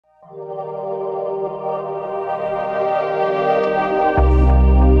Okay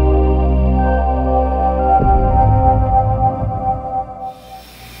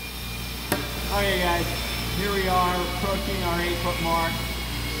guys, here we are approaching our 8-foot mark.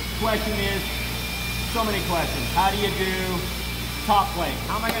 Question is, so many questions. How do you do top plate?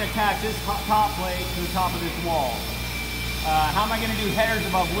 How am I going to attach this top plate to the top of this wall? How am I going to do headers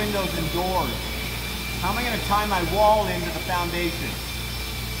above windows and doors? How am I going to tie my wall into the foundation?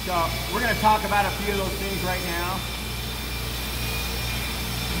 So we're going to talk about a few of those things right now.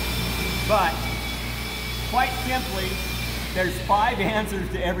 But quite simply, there's 5 answers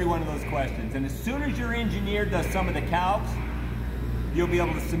to every one of those questions. And as soon as your engineer does some of the calcs, you'll be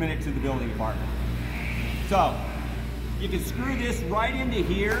able to submit it to the building department. So you can screw this right into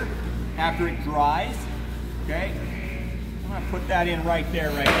here after it dries. Okay? I'm going to put that in right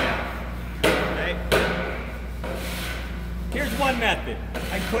there right now. Okay? Here's one method.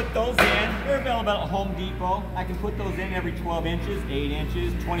 I put those in. They're available at Home Depot. I can put those in every 12 inches, 8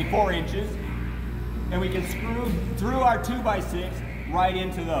 inches, 24 inches. And we can screw through our 2x6 right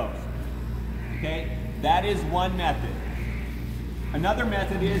into those. Okay? That is one method. Another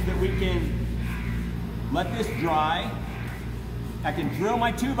method is that we can let this dry. I can drill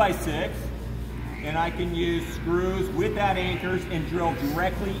my 2x6 and I can use screws without anchors and drill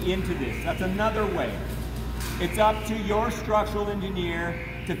directly into this. That's another way. It's up to your structural engineer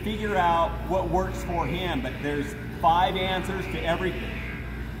to figure out what works for him, but there's 5 answers to everything.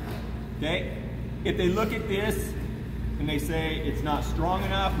 Okay? If they look at this and they say it's not strong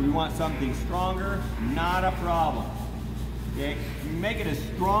enough, we want something stronger, not a problem. Okay? You make it as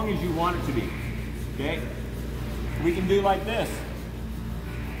strong as you want it to be. Okay? We can do like this.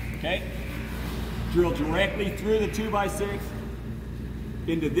 Okay? Drill directly through the 2x6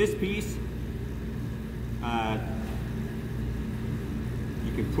 into this piece.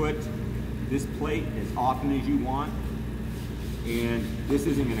 You can put this plate as often as you want, and this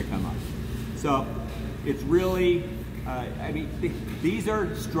isn't going to come up. So it's really, I mean, these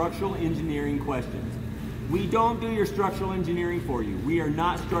are structural engineering questions. We don't do your structural engineering for you. We are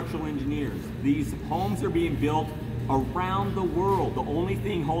not structural engineers. These homes are being built around the world. The only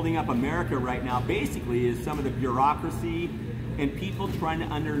thing holding up America right now basically is some of the bureaucracy and people trying to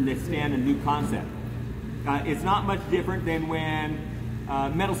understand a new concept. It's not much different than when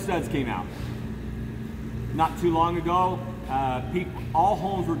metal studs came out. Not too long ago, all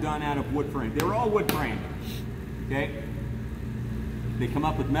homes were done out of wood frame. They were all wood frame. Okay? They come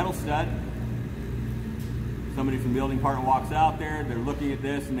up with metal stud. Somebody from the building department walks out there, they're looking at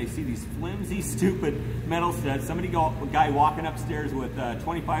this and they see these flimsy, stupid metal studs. A guy walking upstairs with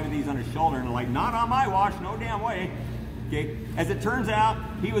 25 of these on his shoulder and they're like, not on my watch, no damn way. Okay? As it turns out,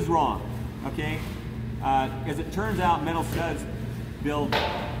 he was wrong. Okay? As it turns out, metal studs build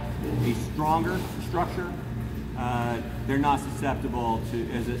a stronger structure. They're not susceptible to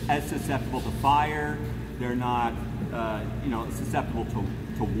as susceptible to fire. They're not susceptible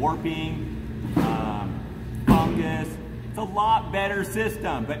to warping, fungus. It's a lot better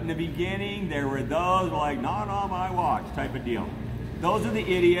system. But in the beginning, there were those like not on my watch type of deal. Those are the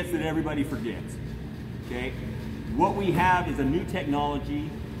idiots that everybody forgets. Okay, what we have is a new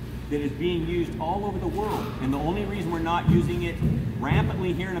technology that is being used all over the world, and the only reason we're not using it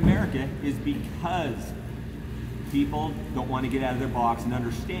rampantly here in America is because people don't want to get out of their box and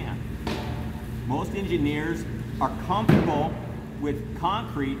understand. Most engineers are comfortable with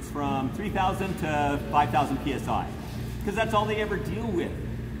concretes from 3,000 to 5,000 psi, because that's all they ever deal with.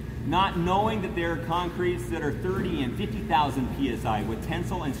 Not knowing that there are concretes that are 30 and 50,000 psi with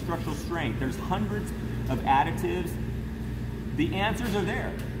tensile and structural strength. There's hundreds of additives. The answers are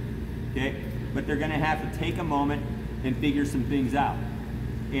there, okay? But they're gonna have to take a moment and figure some things out.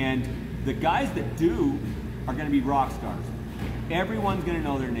 And the guys that do are gonna be rock stars. Everyone's gonna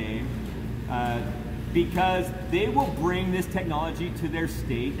know their name because they will bring this technology to their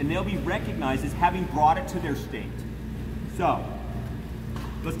state and they'll be recognized as having brought it to their state. So,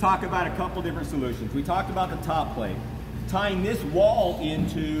 let's talk about a couple different solutions. We talked about the top plate. Tying this wall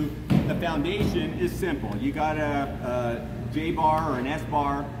into the foundation is simple. You got a J-bar or an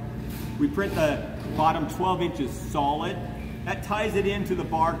S-bar. We print the bottom 12 inches solid. That ties it into the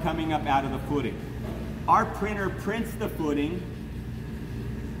bar coming up out of the footing. Our printer prints the footing.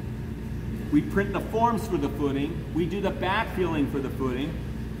 We print the forms for the footing. We do the backfilling for the footing.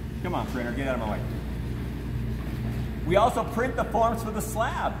 Come on, printer, get out of my way. We also print the forms for the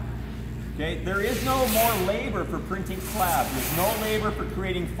slab. Okay, there is no more labor for printing slabs. There's no labor for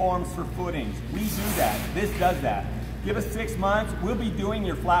creating forms for footings. We do that. This does that. Give us 6 months, we'll be doing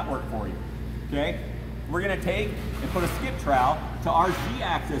your flat work for you. Okay? We're gonna take and put a skip trowel to our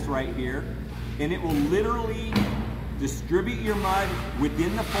Z-axis right here, and it will literally distribute your mud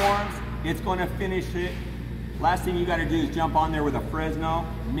within the forms. It's going to finish it. Last thing you got to do is jump on there with a Fresno,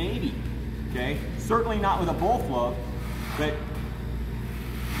 maybe, okay? Certainly not with a bull float, but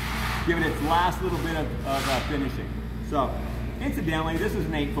give it its last little bit of finishing. So, incidentally, this is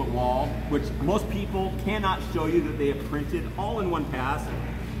an 8-foot wall, which most people cannot show you that they have printed all in one pass,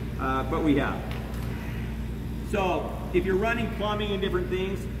 but we have. So, if you're running plumbing and different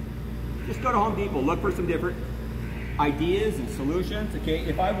things, just go to Home Depot, look for some different ideas and solutions. Okay,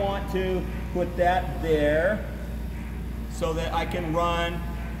 if I want to put that there so that I can run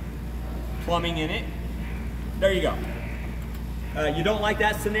plumbing in it, there you go. You don't like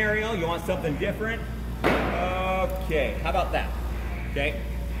that scenario, you want something different? Okay, how about that? Okay,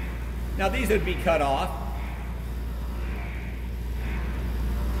 now these would be cut off.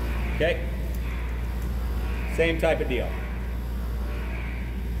 Okay, same type of deal.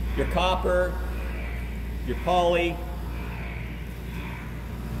 Your copper, your poly.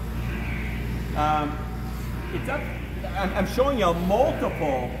 It's up. I'm showing you a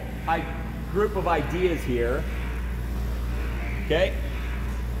multiple group of ideas here. Okay.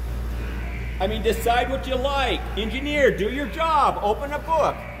 I mean, decide what you like. Engineer, do your job. Open a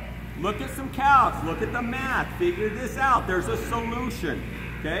book. Look at some calcs. Look at the math. Figure this out. There's a solution.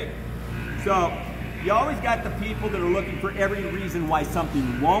 Okay. So you always got the people that are looking for every reason why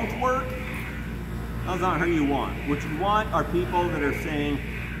something won't work. That's not who you want. What you want are people that are saying,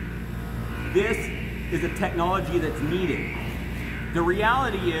 this is a technology that's needed. The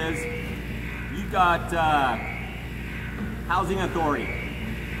reality is, you've got housing authority,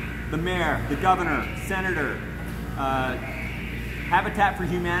 the mayor, the governor, senator, Habitat for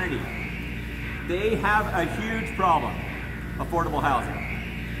Humanity. They have a huge problem, affordable housing.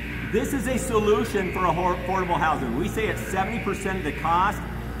 This is a solution for affordable housing. We say it's 70% of the cost.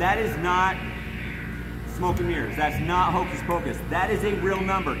 That is not smoke and mirrors. That's not hocus pocus. That is a real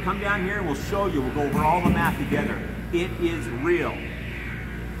number. Come down here and we'll show you. We'll go over all the math together. It is real.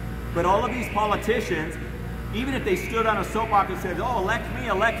 But all of these politicians, even if they stood on a soapbox and said, oh, elect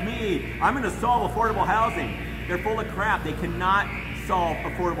me, I'm going to solve affordable housing, they're full of crap. They cannot solve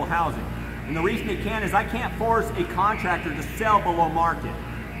affordable housing. And the reason they can't is I can't force a contractor to sell below market.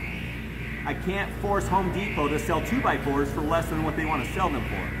 I can't force Home Depot to sell 2x4s for less than what they want to sell them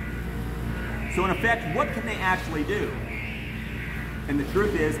for. So in effect, what can they actually do? And the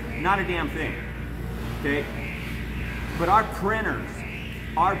truth is, not a damn thing, okay? But our printers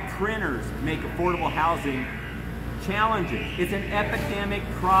make affordable housing challenging. It's an epidemic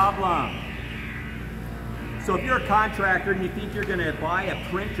problem. So if you're a contractor and you think you're gonna buy a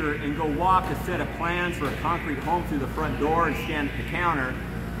printer and go walk a set of plans for a concrete home through the front door and stand at the counter,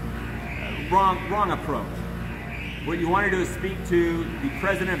 wrong approach. What you want to do is speak to the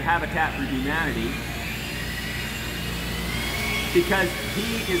president of Habitat for Humanity, because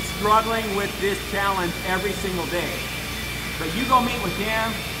he is struggling with this challenge every single day. But you go meet with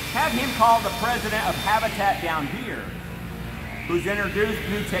him, have him call the president of Habitat down here, who's introduced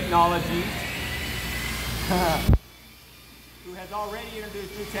new technologies, who has already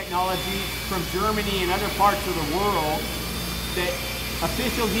introduced new technologies from Germany and other parts of the world that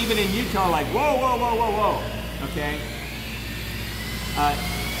officials even in Utah are like, whoa, whoa, whoa, whoa, whoa. Okay,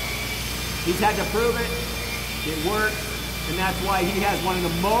 he's had to prove it, it works, and that's why he has one of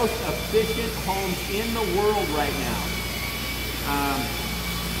the most efficient homes in the world right now.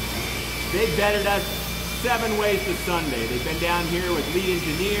 They've vetted us 7 ways to Sunday. They've been down here with lead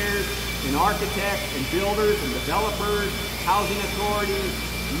engineers and architects and builders and developers, housing authorities,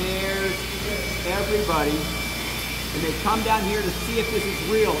 mayors, everybody, and they've come down here to see if this is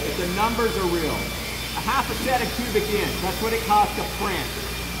real, if the numbers are real. A half a set of cubic inch, that's what it costs to print.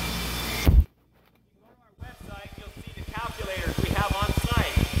 If you go to our website, you'll see the calculators we have on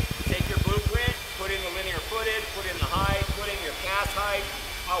site. Take your blueprint, put in the linear footage, put in the height, put in your cast height,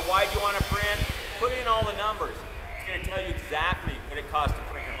 how wide you want to print, put in all the numbers. It's going to tell you exactly what it costs to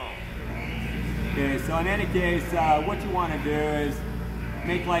print your home. Okay, so in any case, what you want to do is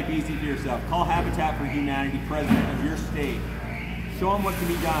make life easy for yourself. Call Habitat for Humanity, president of your state. Show them what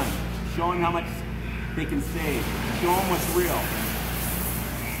can be done. Show them how much they can save. Show them what's real.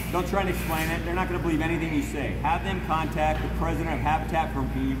 Don't try to explain it. They're not going to believe anything you say. Have them contact the president of Habitat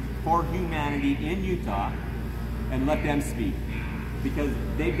for Humanity in Utah and let them speak. Because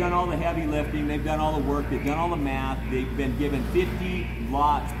they've done all the heavy lifting, they've done all the work, they've done all the math, they've been given 50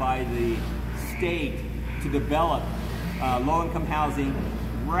 lots by the state to develop low-income housing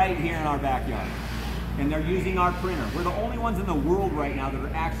right here in our backyard. And they're using our printer. We're the only ones in the world right now that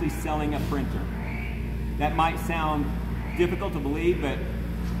are actually selling a printer. That might sound difficult to believe, but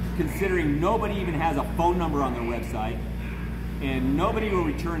considering nobody even has a phone number on their website, and nobody will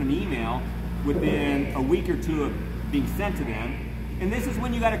return an email within a week or two of being sent to them, and this is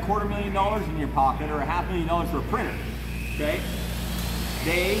when you got $250,000 in your pocket or $500,000 for a printer, okay?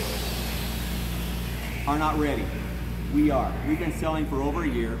 They are not ready. We are. We've been selling for over a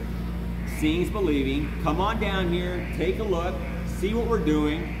year. Seeing's believing. Come on down here, take a look, see what we're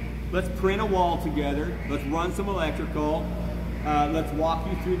doing. Let's print a wall together. Let's run some electrical. Let's walk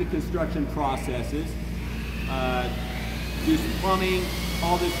you through the construction processes. Do some plumbing,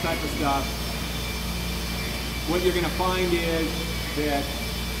 all this type of stuff. What you're gonna find is that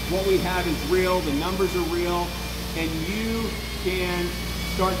what we have is real, the numbers are real, and you can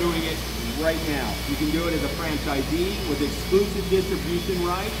start doing it right now. You can do it as a franchisee with exclusive distribution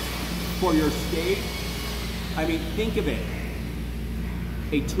rights for your state. I mean, think of it.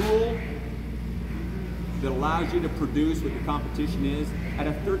 A tool that allows you to produce what the competition is at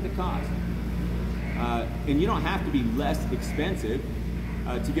a third the cost. And you don't have to be less expensive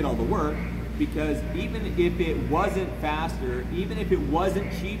to get all the work, because even if it wasn't faster, even if it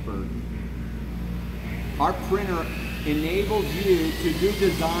wasn't cheaper, our printer enables you to do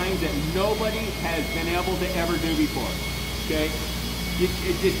designs that nobody has been able to ever do before, okay?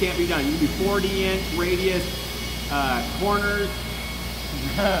 It just can't be done. You can do 40-inch radius corners.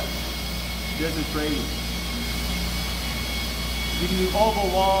 This is crazy. You can do oval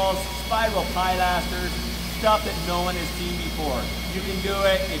walls, spiral pilasters, stuff that no one has seen before. You can do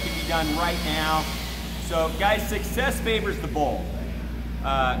it. It can be done right now. So guys, success favors the bold.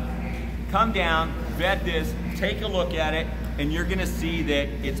 Come down, vet this, take a look at it, and you're gonna see that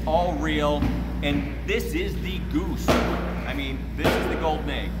it's all real, and this is the goose. I mean, this is the golden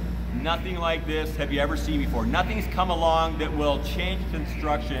egg. Nothing like this have you ever seen before. Nothing's come along that will change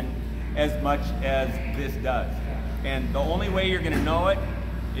construction as much as this does. And the only way you're gonna know it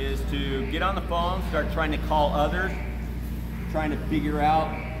is to get on the phone, start trying to call others, trying to figure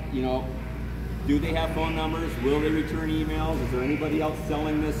out, you know, do they have phone numbers? Will they return emails? Is there anybody else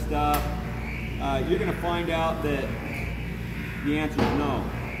selling this stuff? You're gonna find out that the answer is no.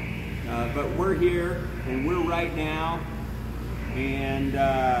 But we're here, and we're right now, and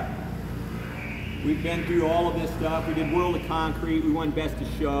we've been through all of this stuff. We did World of Concrete, we won Best of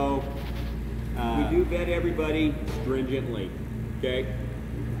Show. We do vet everybody stringently, okay?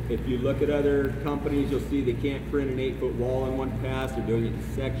 If you look at other companies, you'll see they can't print an 8-foot wall in one pass. They're doing it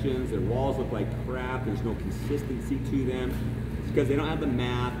in sections. Their walls look like crap. There's no consistency to them. It's because they don't have the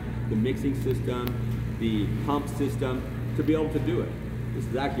math, the mixing system, the pump system to be able to do it. This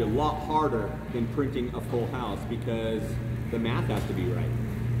is actually a lot harder than printing a full house because the math has to be right.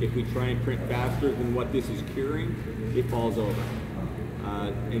 If we try and print faster than what this is curing, it falls over.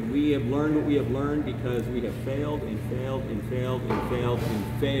 And we have learned what we have learned because we have failed and failed and failed and failed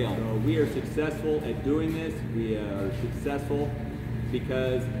and failed. So we are successful at doing this. We are successful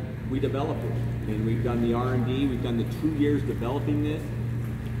because we developed it. And we've done the R&D, we've done the 2 years developing this.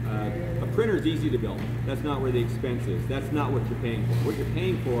 A printer is easy to build. That's not where the expense is. That's not what you're paying for. What you're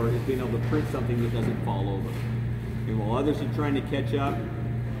paying for is being able to print something that doesn't fall over. And while others are trying to catch up,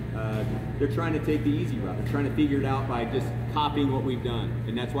 they're trying to take the easy route. They're trying to figure it out by just copying what we've done.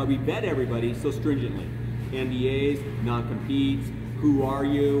 And that's why we vet everybody so stringently. NDAs, non-competes, who are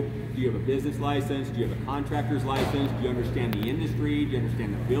you? Do you have a business license? Do you have a contractor's license? Do you understand the industry? Do you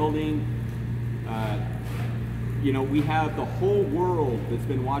understand the building? You know, we have the whole world that's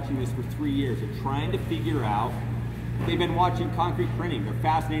been watching this for 3 years. They're trying to figure out, they've been watching concrete printing. They're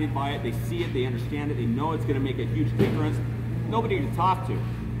fascinated by it. They see it, they understand it, they know it's gonna make a huge difference. Nobody to talk to.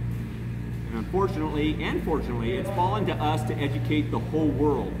 And unfortunately, and fortunately, it's fallen to us to educate the whole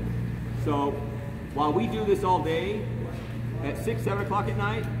world. So while we do this all day, at 6, 7 o'clock at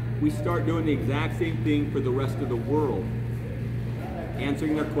night, we start doing the exact same thing for the rest of the world.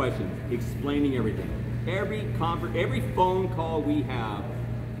 Answering their questions, explaining everything. Every phone call we have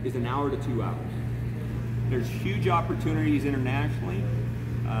is an hour to 2 hours. There's huge opportunities internationally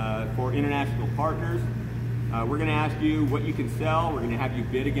for international partners. We're going to ask you what you can sell. We're going to have you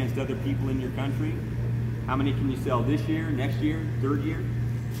bid against other people in your country. How many can you sell this year, next year, third year?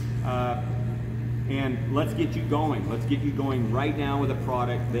 And let's get you going. Let's get you going right now with a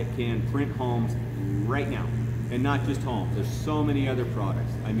product that can print homes right now. And not just homes. There's so many other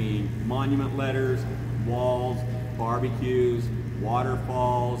products. I mean, monument letters, walls, barbecues,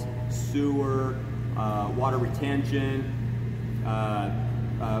 waterfalls, sewer, water retention,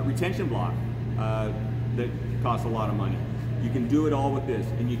 retention block. That costs a lot of money. You can do it all with this,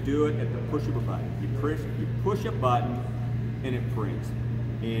 and you do it at the push of a button. You push a button, and it prints.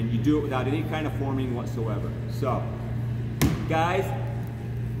 And you do it without any kind of forming whatsoever. So, Guys,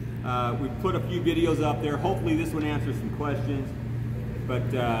 we put a few videos up there. Hopefully this one answers some questions, but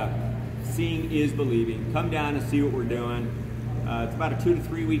seeing is believing. Come down and see what we're doing. It's about a 2 to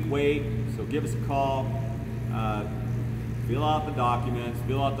 3 week wait, so give us a call. Fill out the documents,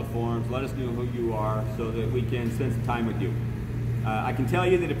 fill out the forms, let us know who you are so that we can spend some time with you. I can tell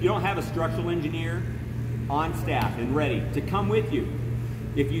you that if you don't have a structural engineer on staff and ready to come with you,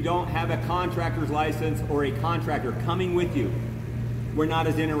 if you don't have a contractor's license or a contractor coming with you, we're not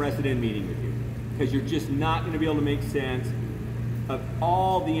as interested in meeting with you, because you're just not going to be able to make sense of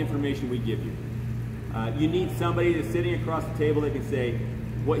all the information we give you. You need somebody that's sitting across the table that can say,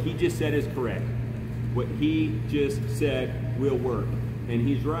 what he just said is correct. What he just said will work, and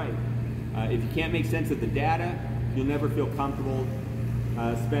he's right. If you can't make sense of the data, you'll never feel comfortable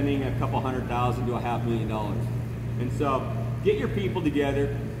spending a couple $100,000 to $500,000. And so, get your people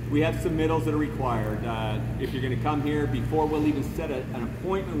together. We have submittals that are required. If you're going to come here, before we'll even set an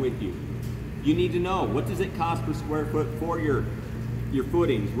appointment with you, you need to know, what does it cost per square foot for your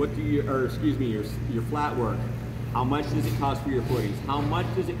footings? What do you, or excuse me, your flat work? How much does it cost for your footings? How much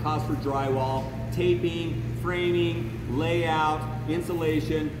does it cost for drywall, taping, framing, layout,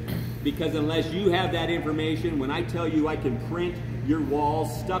 insulation? Because unless you have that information, when I tell you I can print your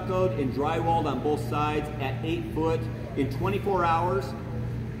walls stuccoed and drywalled on both sides at 8 foot in 24 hours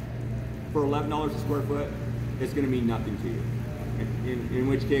for $11 a square foot, it's going to mean nothing to you. In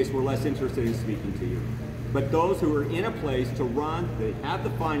which case, we're less interested in speaking to you. But those who are in a place to run, they have the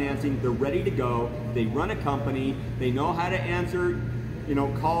financing, they're ready to go, they run a company, they know how to answer,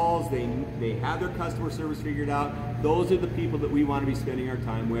 calls, they have their customer service figured out. Those are the people that we want to be spending our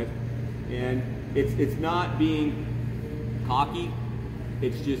time with. And it's not being cocky,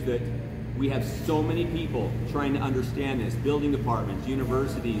 it's just that we have so many people trying to understand this. Building departments,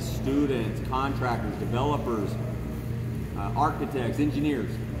 universities, students, contractors, developers, architects, engineers.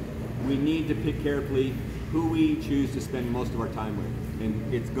 We need to pick carefully who we choose to spend most of our time with.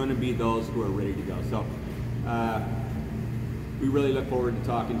 And it's going to be those who are ready to go. So we really look forward to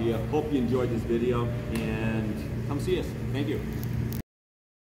talking to you. Hope you enjoyed this video, and come see us. Thank you.